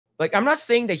like, I'm not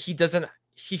saying that he doesn't,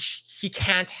 he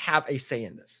can't have a say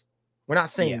in this. We're not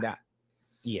saying that.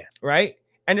 Yeah. Right.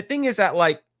 And the thing is that,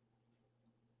 like,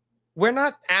 we're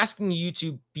not asking you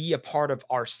to be a part of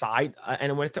our side.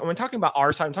 And when talking about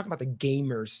our side, I'm talking about the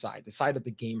gamers side, the side of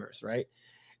the gamers. Right.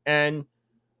 And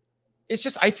it's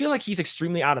just, I feel like he's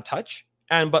extremely out of touch.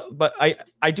 And, but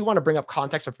I do want to bring up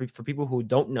context for people who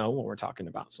don't know what we're talking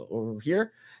about. So over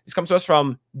here, this comes to us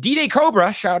from D-Day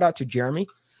Cobra. Shout out to Jeremy.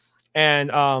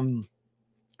 And,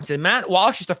 he said, Matt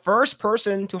Walsh is the first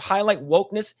person to highlight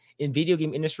wokeness in video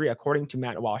game industry, according to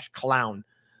Matt Walsh, clown.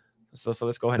 So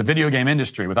let's go ahead. The video game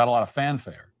industry, without a lot of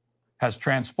fanfare, has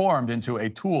transformed into a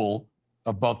tool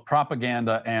of both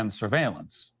propaganda and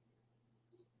surveillance.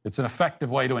 It's an effective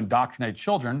way to indoctrinate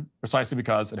children precisely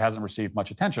because it hasn't received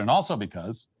much attention, and also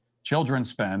because children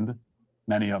spend,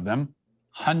 many of them,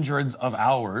 hundreds of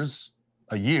hours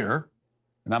a year,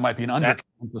 and that might be an undercount,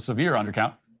 a severe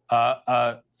undercount.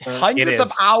 Hundreds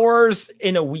of hours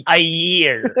in a week. A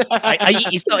year.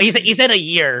 He said a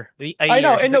year. I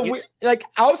know. In a week, like,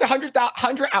 I was 100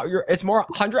 hours. It's more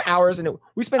 100 hours, and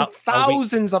we spend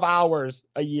thousands of hours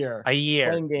a year.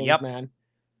 Playing games, man.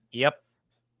 Yep.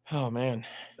 Oh man.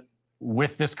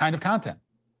 With this kind of content,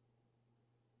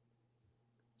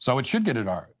 so it should get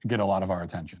a lot of our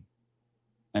attention.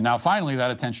 And now, finally, that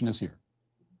attention is here,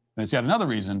 and it's yet another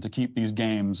reason to keep these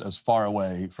games as far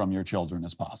away from your children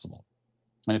as possible.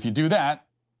 And if you do that,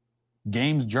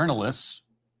 games journalists,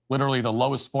 literally the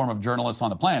lowest form of journalists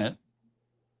on the planet,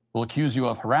 will accuse you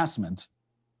of harassment.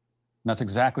 And that's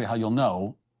exactly how you'll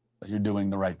know that you're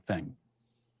doing the right thing.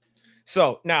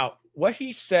 So now, what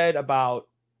he said about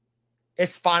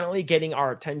it's finally getting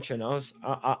our attention.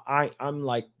 I'm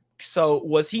like, so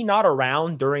was he not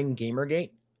around during Gamergate,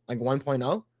 like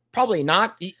 1.0? Probably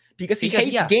not, because he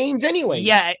hates games anyway.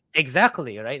 Yeah,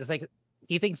 exactly. Right. It's like,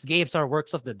 he thinks games are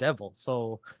works of the devil.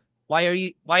 So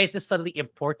why is this suddenly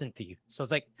important to you? So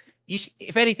it's like,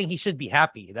 if anything, he should be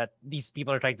happy that these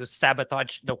people are trying to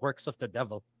sabotage the works of the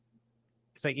devil.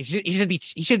 It's like,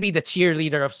 he should be the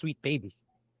cheerleader of Sweet Baby,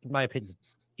 in my opinion.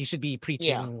 He should be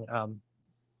preaching. Yeah.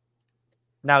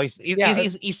 Now he's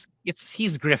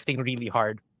grifting really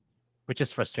hard, which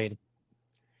is frustrating.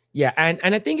 Yeah, and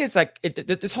I think it's like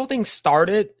this whole thing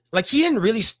started, like, he didn't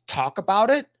really talk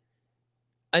about it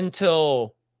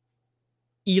until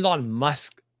Elon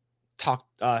Musk talked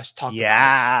about it.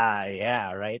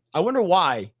 Yeah, right. I wonder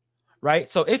why, right?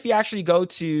 So if you actually go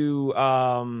to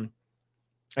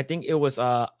I think it was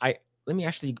let me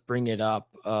actually bring it up.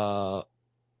 Go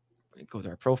to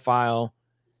our profile,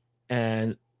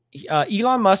 and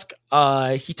Elon Musk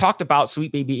he talked about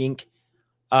Sweet Baby Inc.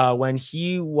 When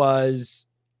he was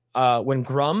when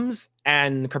Grums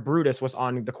and Cabrutus was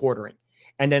on the quartering.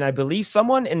 And then I believe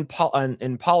someone in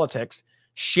politics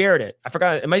shared it. I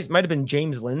forgot. It might have been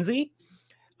James Lindsay.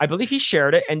 I believe he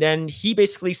shared it. And then he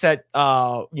basically said,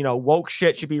 woke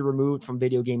shit should be removed from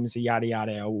video games, yada,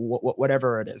 yada,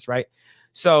 whatever it is. Right.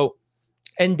 So,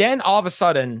 and then all of a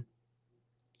sudden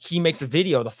he makes a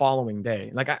video the following day.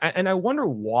 Like, I wonder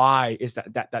why is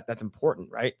that's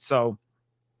important. Right. So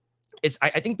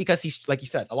I think because he's, like you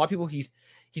said, a lot of people, he's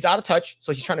out of touch.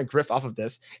 So he's trying to grift off of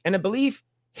this. And I believe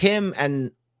him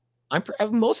and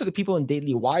most of the people in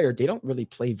Daily Wire, they don't really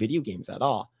play video games at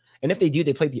all. And if they do,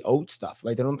 they play the old stuff.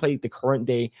 Like, they don't play the current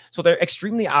day. So they're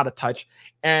extremely out of touch.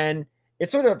 And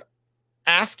it's sort of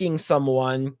asking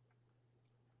someone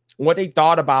what they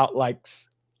thought about like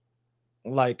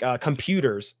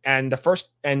computers. And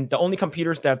the only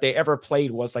computers that they ever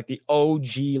played was like the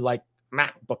OG like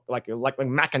MacBook, like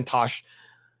Macintosh,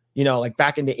 like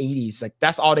back in the 80s. Like,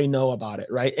 that's all they know about it,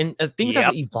 right? And things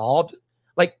have evolved.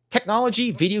 Like,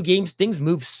 technology, video games, things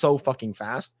move so fucking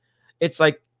fast. It's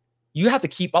like you have to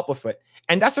keep up with it.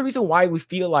 And that's the reason why we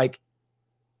feel like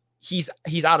he's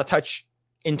out of touch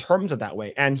in terms of that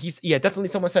way. And he's, definitely,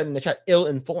 someone said in the chat,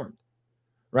 ill-informed,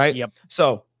 right? Yep.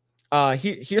 So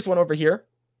here's one over here.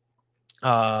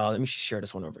 Let me share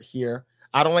this one over here.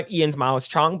 I don't like Ian's Miles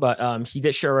Chong, but he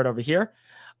did share it over here.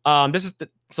 This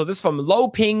is from Low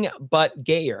Ping but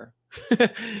Gayer.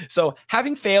 So,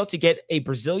 having failed to get a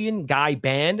Brazilian guy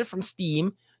banned from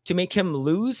Steam to make him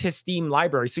lose his Steam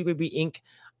library, Sweet Baby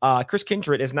Inc. Chris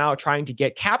Kindred is now trying to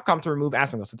get Capcom to remove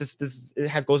Asmongold. So this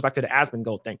goes back to the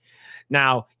Asmongold thing.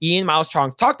 Now, Ian Miles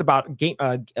Chong talked about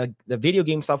the video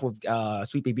game stuff with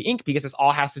Sweet Baby Inc. because this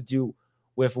all has to do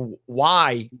with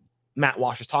why Matt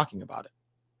Walsh is talking about it,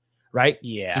 right?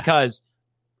 Yeah. Because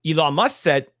Elon Musk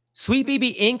said Sweet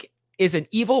Baby Inc. is an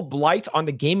evil blight on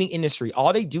the gaming industry.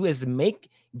 All they do is make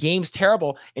games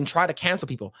terrible and try to cancel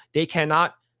people. They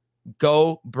cannot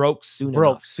go broke soon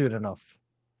enough.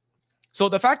 So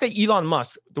the fact that Elon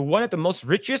Musk, the one of the most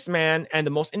richest man and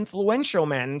the most influential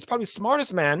man, and it's probably the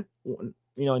smartest man,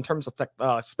 in terms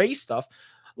of space stuff,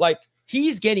 like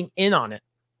he's getting in on it,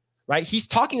 right? He's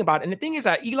talking about it. And the thing is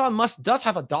that Elon Musk does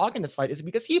have a dog in this fight, is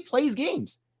because he plays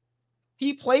games.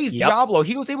 He plays Diablo.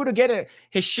 He was able to get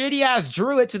his shitty ass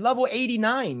druid to level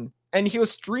 89, and he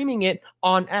was streaming it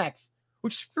on X,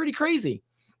 which is pretty crazy.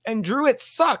 And druids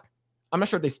suck. I'm not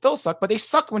sure if they still suck, but they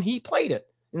sucked when he played it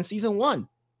in season 1.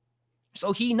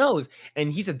 So he knows,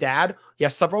 and he's a dad. He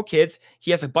has several kids.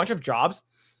 He has a bunch of jobs.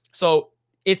 So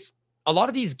it's a lot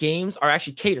of these games are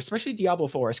actually catered, especially Diablo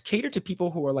 4, is catered to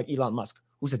people who are like Elon Musk,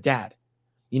 who's a dad.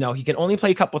 He can only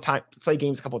play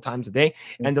games a couple of times a day.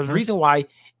 And there's a reason why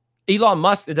Elon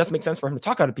Musk, it does make sense for him to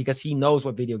talk about it, because he knows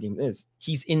what video game is.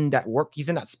 He's in that work. He's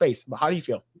in that space. But how do you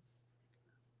feel?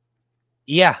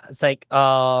 Yeah, it's like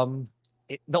the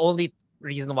only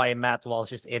reason why Matt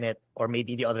Walsh is in it, or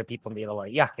maybe the other people in the other,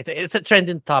 it's a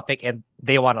trending topic and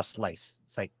they want a slice.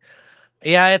 It's like,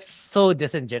 it's so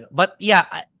disingenuous. But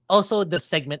also the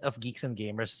segment of Geeks and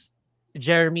Gamers,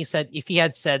 Jeremy said if he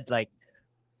had said like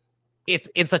it's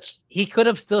in such, he could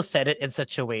have still said it in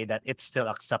such a way that it's still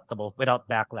acceptable without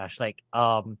backlash. Like,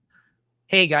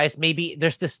 hey guys, maybe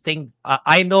there's this thing.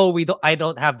 I know I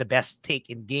don't have the best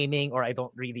take in gaming, or I'm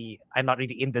not really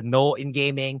in the know in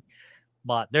gaming.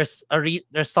 But there's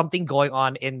something going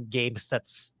on in games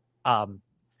that's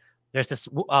there's this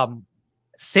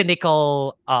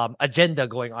cynical agenda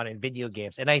going on in video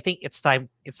games, and I think it's time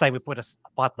we put a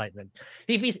spotlight on.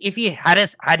 If he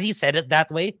had he said it that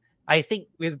way, I think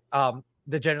with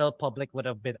the general public would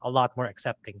have been a lot more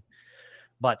accepting.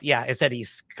 But instead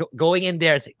he's going in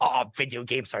there and saying, "Oh, video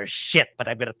games are shit," but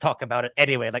I'm gonna talk about it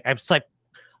anyway. Like I'm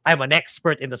an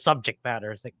expert in the subject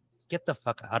matter. It's like, get the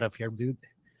fuck out of here, dude.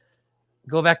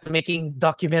 Go back to making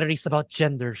documentaries about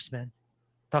genders, man.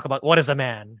 Talk about what is a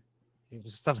man.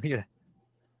 Something like that.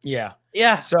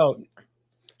 Yeah. So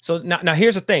now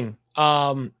here's the thing.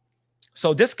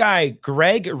 So this guy,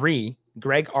 Greg R.E.,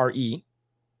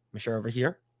 let me share over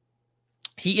here.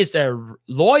 He is the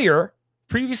lawyer,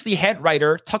 previously head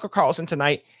writer, Tucker Carlson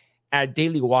Tonight at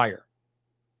Daily Wire.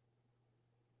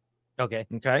 Okay.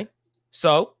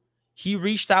 So he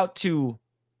reached out to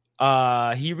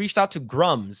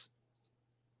Grums.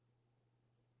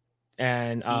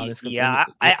 And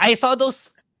I saw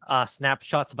those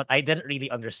snapshots, but I didn't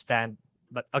really understand.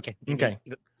 But okay.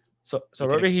 So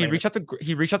Robert, he reached out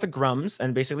to Grums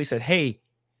and basically said, "Hey,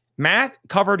 Matt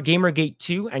covered Gamergate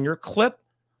 2 and your clip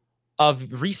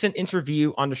of recent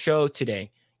interview on the show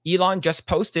today. Elon just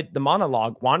posted the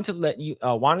monologue.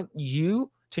 Wanted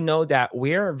you to know that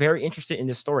we're very interested in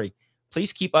this story.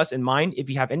 Please keep us in mind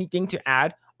if you have anything to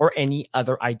add or any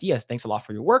other ideas. Thanks a lot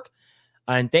for your work.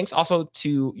 And thanks also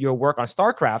to your work on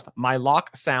StarCraft. My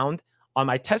lock sound on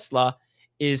my Tesla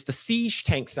is the siege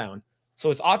tank sound.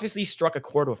 So it's obviously struck a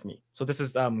chord with me." So this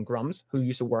is Grums, who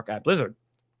used to work at Blizzard.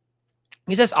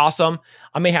 He says, "Awesome.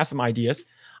 I may have some ideas.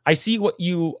 I see what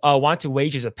you want to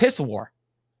wage is a piss war.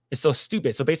 It's so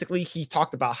stupid." So basically, he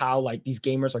talked about how like these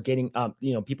gamers are getting,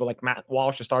 people like Matt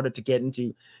Walsh have started to get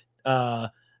into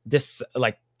this,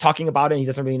 like talking about it. And he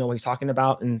doesn't really know what he's talking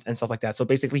about and stuff like that. So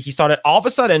basically, he started all of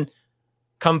a sudden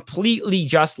completely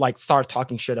just like start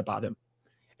talking shit about him.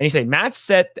 And he said, "Matt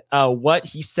said what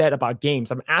he said about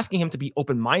games. I'm asking him to be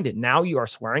open-minded. Now you are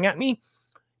swearing at me?"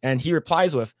 And he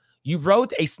replies with, "You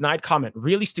wrote a snide comment,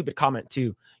 really stupid comment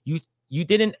too. You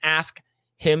didn't ask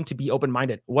him to be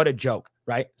open-minded. What a joke,"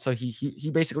 right? So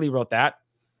he basically wrote that.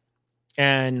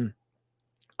 And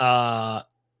then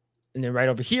right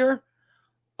over here,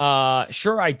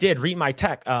 "Sure I did read my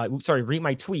read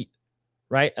my tweet."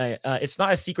 Right? It's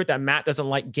not a secret that Matt doesn't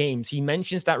like games. He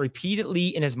mentions that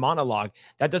repeatedly in his monologue.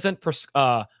 That doesn't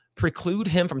preclude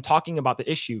him from talking about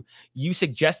the issue. You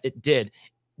suggest it did.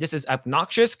 This is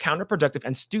obnoxious, counterproductive,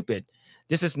 and stupid.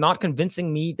 This is not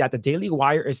convincing me that the Daily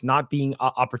Wire is not being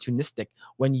opportunistic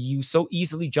when you so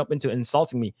easily jump into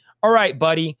insulting me. All right,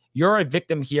 buddy, you're a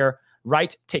victim here.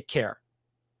 Right? Take care."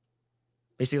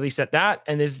 Basically said that.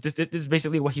 And this is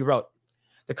basically what he wrote.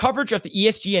 "The coverage of the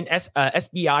ESG and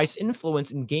SBI's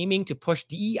influence in gaming to push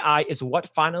DEI is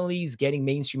what finally is getting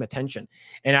mainstream attention.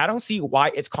 And I don't see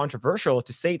why it's controversial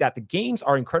to say that the games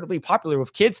are incredibly popular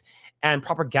with kids and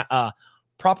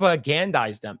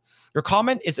propagandize them. Your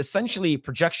comment is essentially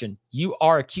projection. You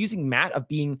are accusing Matt of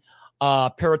being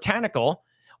puritanical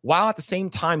while at the same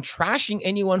time trashing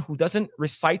anyone who doesn't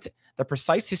recite the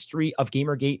precise history of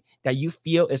Gamergate that you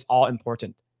feel is all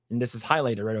important." And this is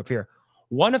highlighted right up here.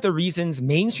 "One of the reasons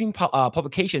mainstream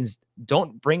publications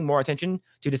don't bring more attention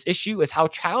to this issue is how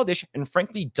childish and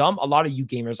frankly dumb a lot of you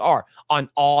gamers are on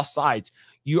all sides.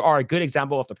 You are a good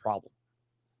example of the problem."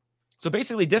 So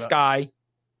basically, this guy.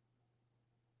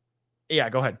 Yeah,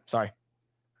 go ahead. Sorry.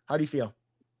 How do you feel?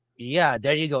 Yeah,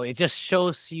 there you go. It just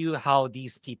shows you how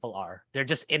these people are. They're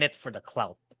just in it for the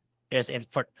clout. There's in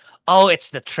for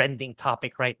it's the trending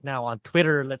topic right now on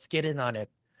Twitter. Let's get in on it.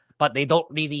 But they don't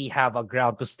really have a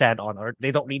ground to stand on, or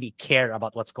they don't really care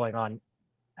about what's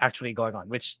actually going on,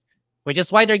 which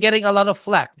is why they're getting a lot of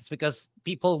flack. It's because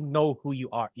people know who you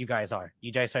guys are.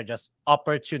 You guys are just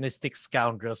opportunistic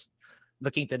scoundrels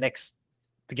looking to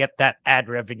get that ad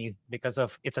revenue because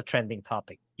of it's a trending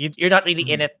topic. You're not really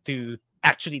in it to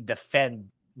actually defend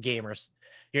gamers.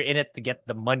 You're in it to get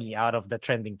the money out of the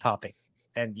trending topic.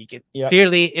 And you can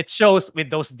clearly, it shows with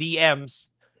those DMs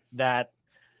that,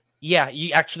 you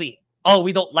actually,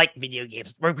 we don't like video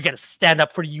games. We're going to stand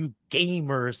up for you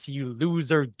gamers, you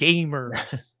loser gamers.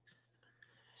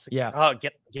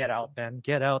 Get out, man.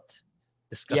 Get out.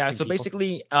 Disgusting so people.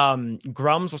 basically,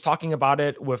 Grums was talking about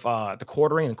it with the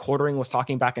quartering, and quartering was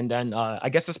talking back, and then I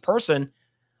guess this person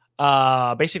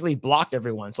basically blocked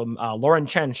everyone. So Lauren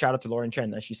Chen, shout out to Lauren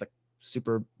Chen. She's like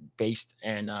super based,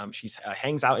 and she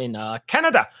hangs out in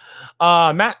Canada.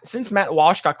 Since Matt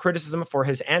Walsh got criticism for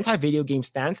his anti-video game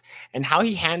stance and how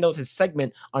he handled his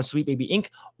segment on Sweet Baby Inc.,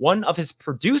 one of his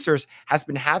producers has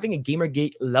been having a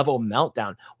Gamergate level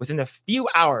meltdown. Within a few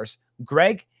hours,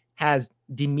 Greg has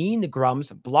demeaned the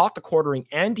Grums, blocked the quartering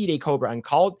and D-Day Cobra, and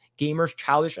called gamers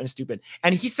childish and stupid.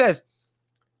 And he says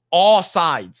all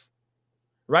sides,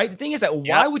 right? The thing is that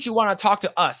why would you want to talk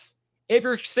to us if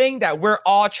you're saying that we're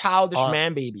all childish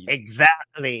man babies?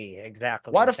 Exactly.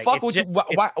 Why the fuck would you?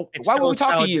 Why would we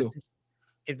talk to you?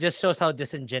 It just shows how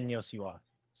disingenuous you are.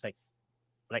 It's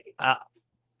like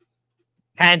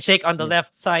handshake on the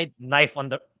left side, knife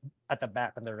at the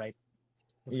back on the right.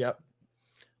 Yep.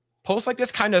 Posts like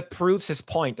this kind of proves his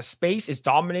point. The space is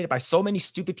dominated by so many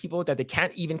stupid people that they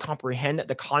can't even comprehend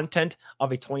the content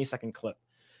of a 20-second clip.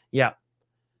 Yeah.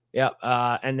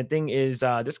 And the thing is,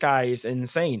 this guy is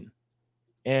insane.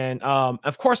 And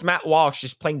of course, Matt Walsh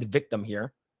is playing the victim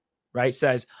here, right?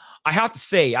 Says, I have to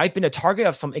say, I've been a target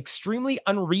of some extremely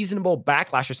unreasonable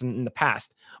backlashes in the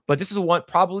past, but this is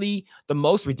probably the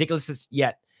most ridiculous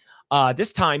yet.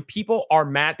 This time, people are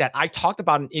mad that I talked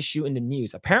about an issue in the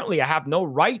news. Apparently, I have no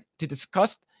right to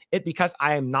discuss it because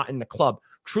I am not in the club.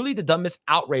 Truly the dumbest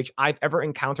outrage I've ever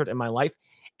encountered in my life.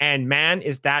 And man,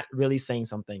 is that really saying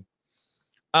something.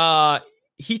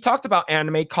 He talked about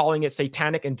anime, calling it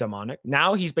satanic and demonic.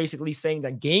 Now he's basically saying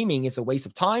that gaming is a waste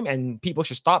of time and people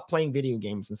should stop playing video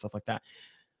games and stuff like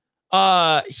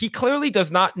that. He clearly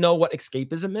does not know what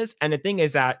escapism is. And the thing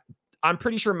is that I'm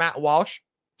pretty sure Matt Walsh,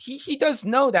 he does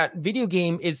know that video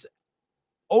game is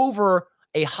over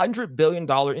 $100 billion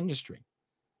industry.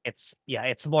 It's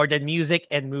more than music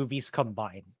and movies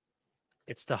combined.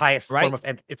 It's the highest form of,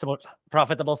 it's the most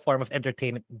profitable form of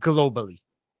entertainment globally.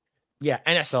 Yeah,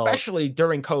 and especially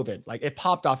during COVID, like it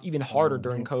popped off even harder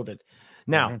during COVID.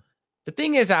 Now, the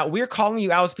thing is that we're calling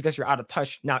you out because you're out of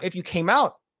touch. Now, if you came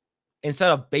out instead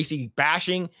of basically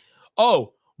bashing,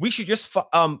 we should just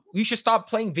you should stop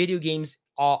playing video games.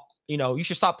 You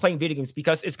should stop playing video games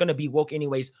because it's gonna be woke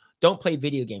anyways. Don't play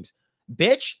video games,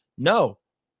 bitch. No,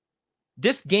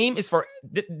 this game is for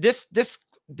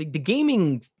the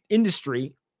gaming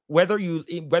industry. Whether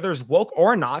it's woke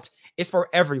or not, is for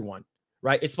everyone.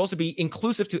 Right? It's supposed to be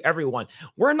inclusive to everyone.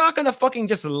 We're not going to fucking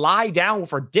just lie down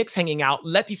with our dicks hanging out,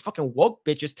 let these fucking woke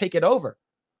bitches take it over.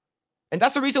 And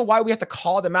that's the reason why we have to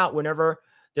call them out whenever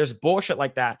there's bullshit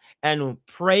like that and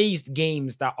praise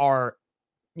games that are,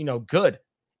 good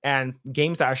and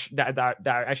games that are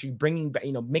actually bringing,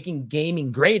 making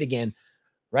gaming great again.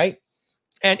 Right?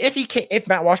 And if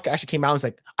Matt Walsh actually came out and was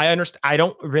like, I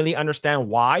don't really understand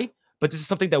why, but this is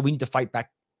something that we need to fight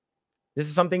back. This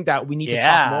is something that we need to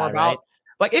talk more about. Right?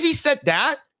 Like if he said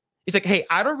that, he's like, hey,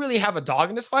 I don't really have a dog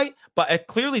in this fight, but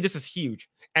clearly this is huge.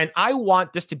 And I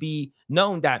want this to be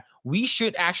known that we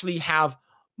should actually have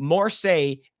more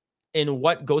say in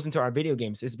what goes into our video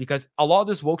games, is because a lot of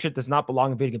this woke shit does not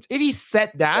belong in video games. If he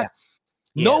said that,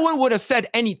 no one would have said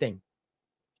anything.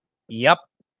 Yep.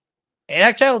 And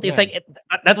actually, it's like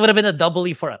that would have been a double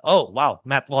E for us. Oh, wow.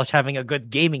 Matt Walsh having a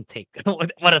good gaming take.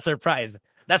 What a surprise.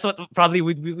 That's what probably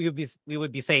we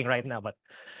would be saying right now, but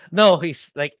no, he's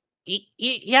like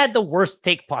he had the worst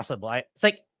take possible. It's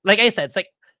like I said, it's like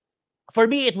for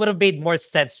me it would have made more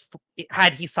sense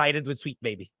had he sided with Sweet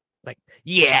Baby. Like,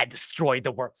 destroy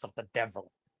the works of the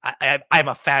devil. I'm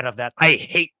a fan of that. I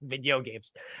hate video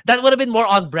games. That would have been more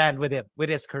on brand with him, with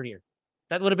his career.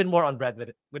 That would have been more on brand with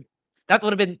it. That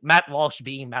would have been Matt Walsh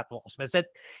being Matt Walsh. But instead,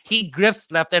 he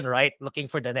grifts left and right, looking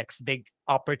for the next big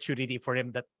opportunity for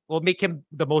him that will make him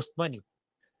the most money,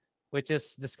 which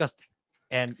is disgusting.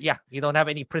 And yeah, you don't have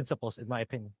any principles, in my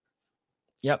opinion.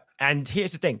 Yep. And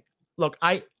here's the thing. Look,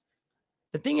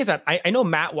 the thing is that I know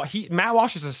Matt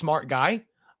Walsh is a smart guy,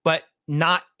 but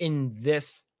not in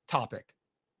this topic.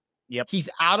 Yep. He's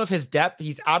out of his depth.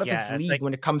 He's out of his league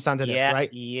when it comes down to this,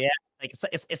 right? Yeah. Like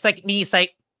it's like me, it's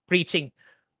like preaching,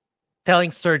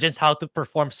 telling surgeons how to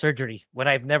perform surgery when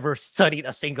I've never studied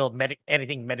a single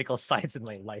anything medical science in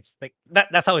my life. Like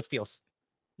that's how it feels.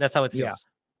 That's how it feels.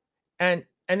 Yeah.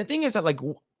 And the thing is that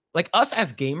like us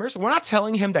as gamers, we're not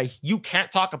telling him that you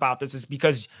can't talk about this is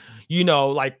because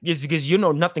it's because you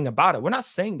know nothing about it. We're not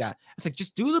saying that. It's like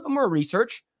just do a little bit more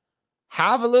research,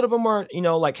 have a little bit more,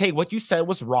 like, hey, what you said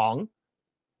was wrong.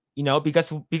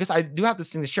 Because I do have this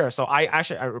thing to share. So I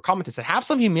commented, said, have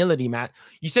some humility, Matt.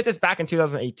 You said this back in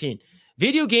 2018.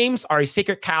 Video games are a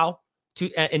sacred cow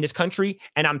in this country,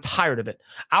 and I'm tired of it.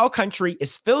 Our country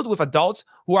is filled with adults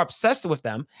who are obsessed with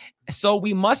them. So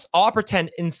we must all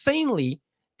pretend insanely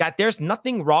that there's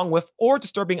nothing wrong with or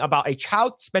disturbing about a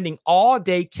child spending all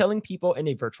day killing people in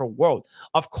a virtual world.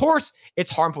 Of course,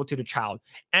 it's harmful to the child,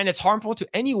 and it's harmful to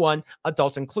anyone,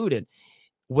 adults included.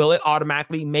 Will it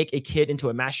automatically make a kid into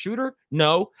a mass shooter?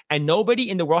 No. And nobody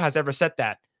in the world has ever said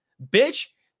that. Bitch,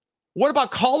 what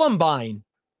about Columbine?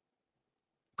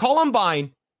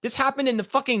 Columbine, this happened in the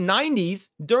fucking 90s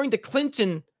during the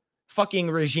Clinton fucking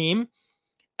regime.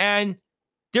 And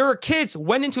there were kids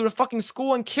went into the fucking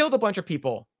school and killed a bunch of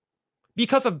people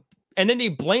and then they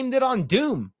blamed it on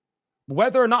Doom.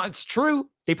 Whether or not it's true,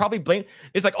 they probably blame.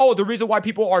 It's like, oh, the reason why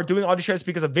people are doing all this shit is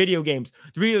because of video games.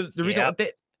 The reason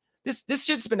this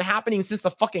shit's been happening since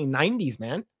the fucking 90s,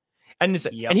 man. And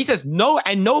and he says no,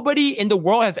 and nobody in the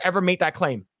world has ever made that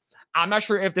claim. I'm not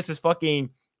sure if this is fucking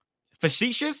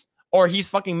facetious or he's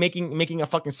fucking making a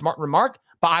fucking smart remark,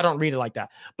 but I don't read it like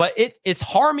that. But it is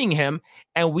harming him,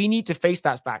 and we need to face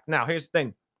that fact. Now, here's the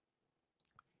thing.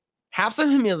 Have some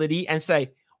humility and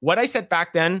say, what I said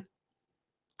back then,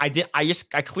 I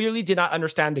clearly did not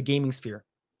understand the gaming sphere.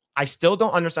 I still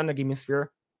don't understand the gaming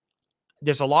sphere.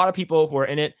 There's a lot of people who are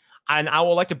in it, and I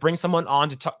would like to bring someone on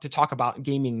to talk about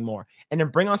gaming more, and then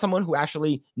bring on someone who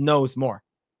actually knows more.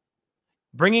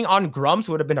 Bringing on Grumps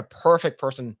would have been a perfect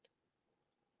person,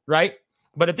 right?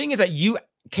 But the thing is that you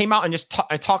came out and just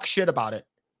talk shit about it,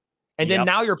 and then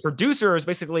now your producer is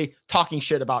basically talking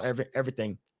shit about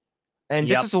everything. And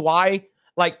this is why,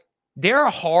 like, they're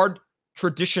hard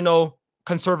traditional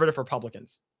conservative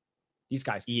Republicans. These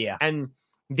guys, and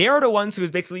they're the ones who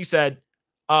basically said,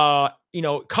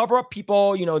 cover up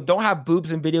people, don't have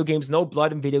boobs in video games, no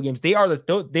blood in video games. They are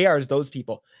those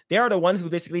people. They are the ones who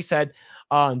basically said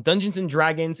Dungeons and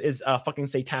Dragons is fucking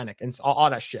satanic and all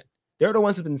that shit. They're the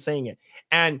ones who've been saying it.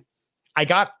 And I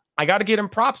got to give him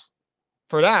props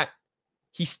for that.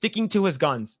 He's sticking to his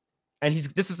guns, and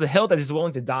this is a hill that he's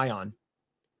willing to die on.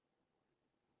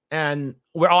 And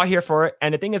we're all here for it.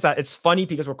 And the thing is that it's funny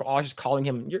because we're all just calling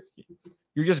him,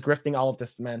 you're just grifting all of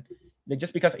this, man. Like,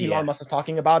 just because Elon Musk is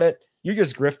talking about it, you're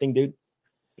just grifting, dude.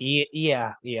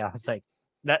 Yeah. It's like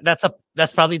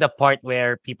that's probably the part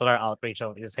where people are outraged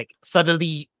over. It's like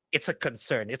suddenly it's a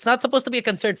concern. It's not supposed to be a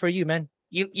concern for you, man.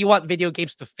 You want video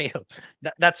games to fail.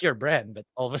 That's your brand, but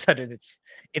all of a sudden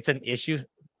it's an issue.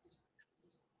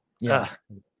 Yeah.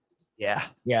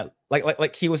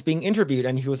 Like he was being interviewed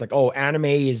and he was like, "Oh, anime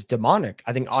is demonic."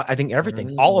 I think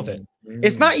everything, all of it.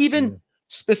 It's not even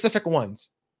specific ones.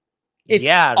 It's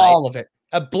all of it.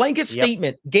 A blanket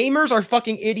statement. Gamers are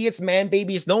fucking idiots, man,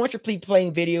 babies. No one should be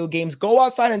playing video games. Go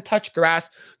outside and touch grass.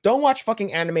 Don't watch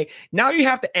fucking anime. Now you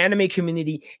have the anime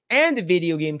community and the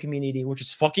video game community, which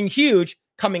is fucking huge,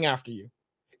 coming after you.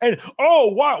 And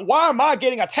why am I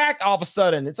getting attacked all of a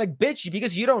sudden? It's like, bitch,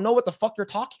 because you don't know what the fuck you're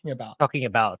talking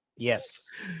about. Yes.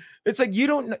 It's like you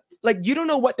don't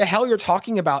know what the hell you're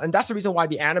talking about, and that's the reason why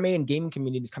the anime and gaming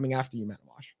community is coming after you, Matt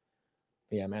Walsh.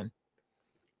 But yeah, man.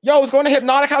 Yo, what's going to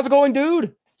Hypnotic? How's it going,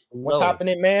 dude? What's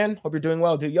happening, man? Hope you're doing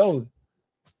well, dude. Yo,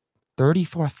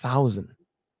 34,000.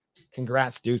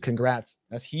 Congrats, dude. Congrats.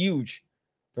 That's huge.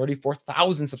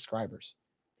 34,000 subscribers.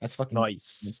 That's fucking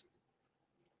nice.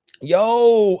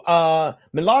 Yo,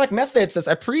 Melodic Method says,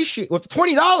 I appreciate with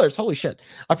 $20. Holy shit.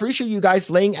 I appreciate you guys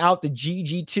laying out the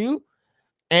GG2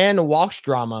 and Walsh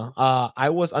drama. I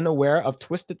was unaware of how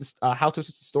twisted the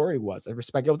story was. I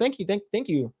respect. Yo, thank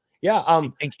you. Yeah.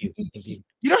 Thank you.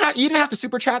 You didn't have to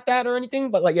super chat that or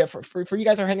anything, but like, yeah, for you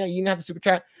guys who are hanging out, you didn't have to super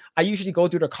chat. I usually go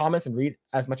through the comments and read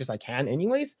as much as I can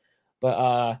anyways.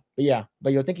 But yo,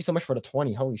 thank you so much for the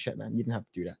 20. Holy shit, man. You didn't have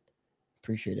to do that.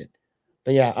 Appreciate it.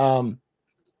 But yeah,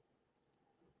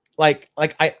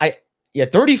 I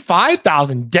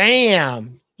 35,000.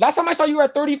 Damn. Last time I saw you were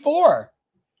at 34.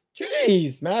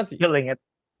 Jeez, man. Killing it.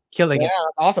 Killing Yeah, it.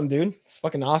 that's awesome, dude. It's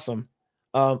fucking awesome.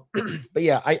 But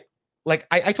yeah,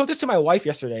 I told this to my wife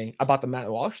yesterday about the Matt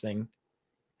Walsh thing,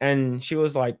 and she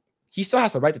was like, he still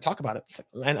has the right to talk about it.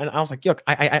 And I was like, look,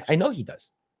 I know he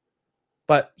does,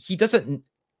 but he doesn't.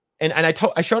 And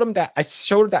I showed him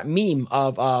that meme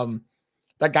of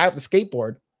that guy with the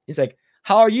skateboard. He's like,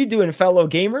 how are you doing, fellow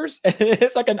gamers? And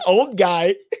it's like an old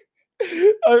guy.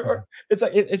 Or it's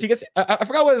like, if you guys, I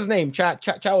forgot what his name. Chat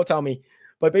will tell me.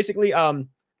 But basically,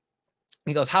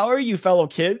 he goes, how are you, fellow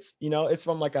kids? You know, it's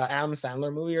from like a Adam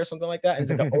Sandler movie or something like that. And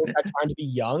it's like an old guy trying to be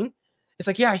young. It's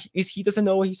like, yeah, he doesn't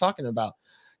know what he's talking about.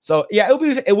 So yeah,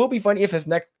 it will be funny if his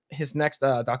next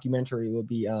documentary will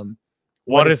be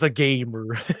What is a gamer?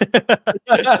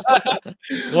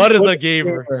 What is a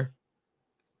gamer?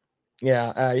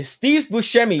 Yeah, Steve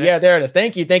Buscemi. Yeah, there it is.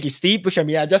 Thank you, Steve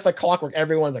Buscemi. Yeah, just like clockwork,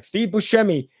 everyone's like Steve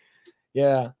Buscemi.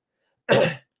 Yeah,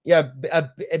 yeah.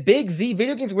 A big Z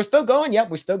video games. We're still going.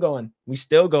 Yep, we're still going.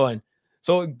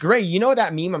 So, Grae, you know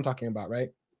that meme I'm talking about,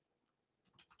 right?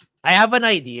 I have an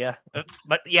idea,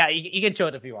 but yeah, you can show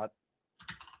it if you want.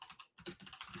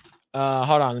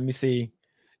 Hold on, let me see.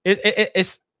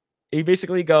 He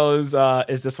basically goes,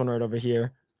 is this one right over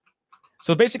here?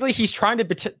 So basically, he's trying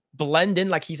to blend in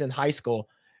like he's in high school,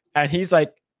 and he was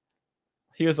like,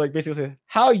 basically saying,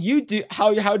 how do you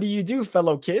do,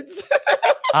 fellow kids?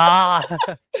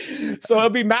 So it'll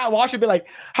be Matt Walsh would be like,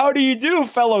 how do you do,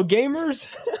 fellow gamers?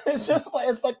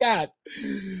 it's like that.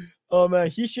 Oh man,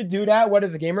 he should do that. What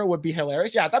is a gamer would be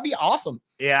hilarious. Yeah, that'd be awesome.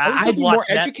 Yeah, I'd be more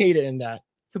educated in that.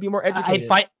 He'll be more educated.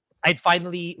 We'd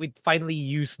finally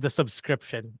use the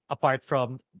subscription apart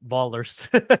from ballers.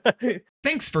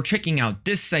 Thanks for checking out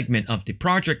this segment of the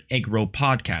Project Eggroll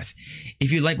podcast.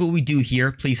 If you like what we do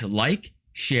here, please like,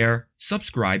 share,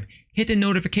 subscribe, hit the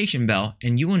notification bell,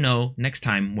 and you will know next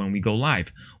time when we go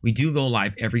live. We do go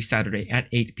live every Saturday at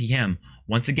 8 p.m.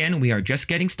 Once again, we are just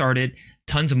getting started.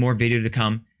 Tons of more video to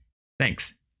come.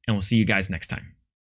 Thanks, and we'll see you guys next time.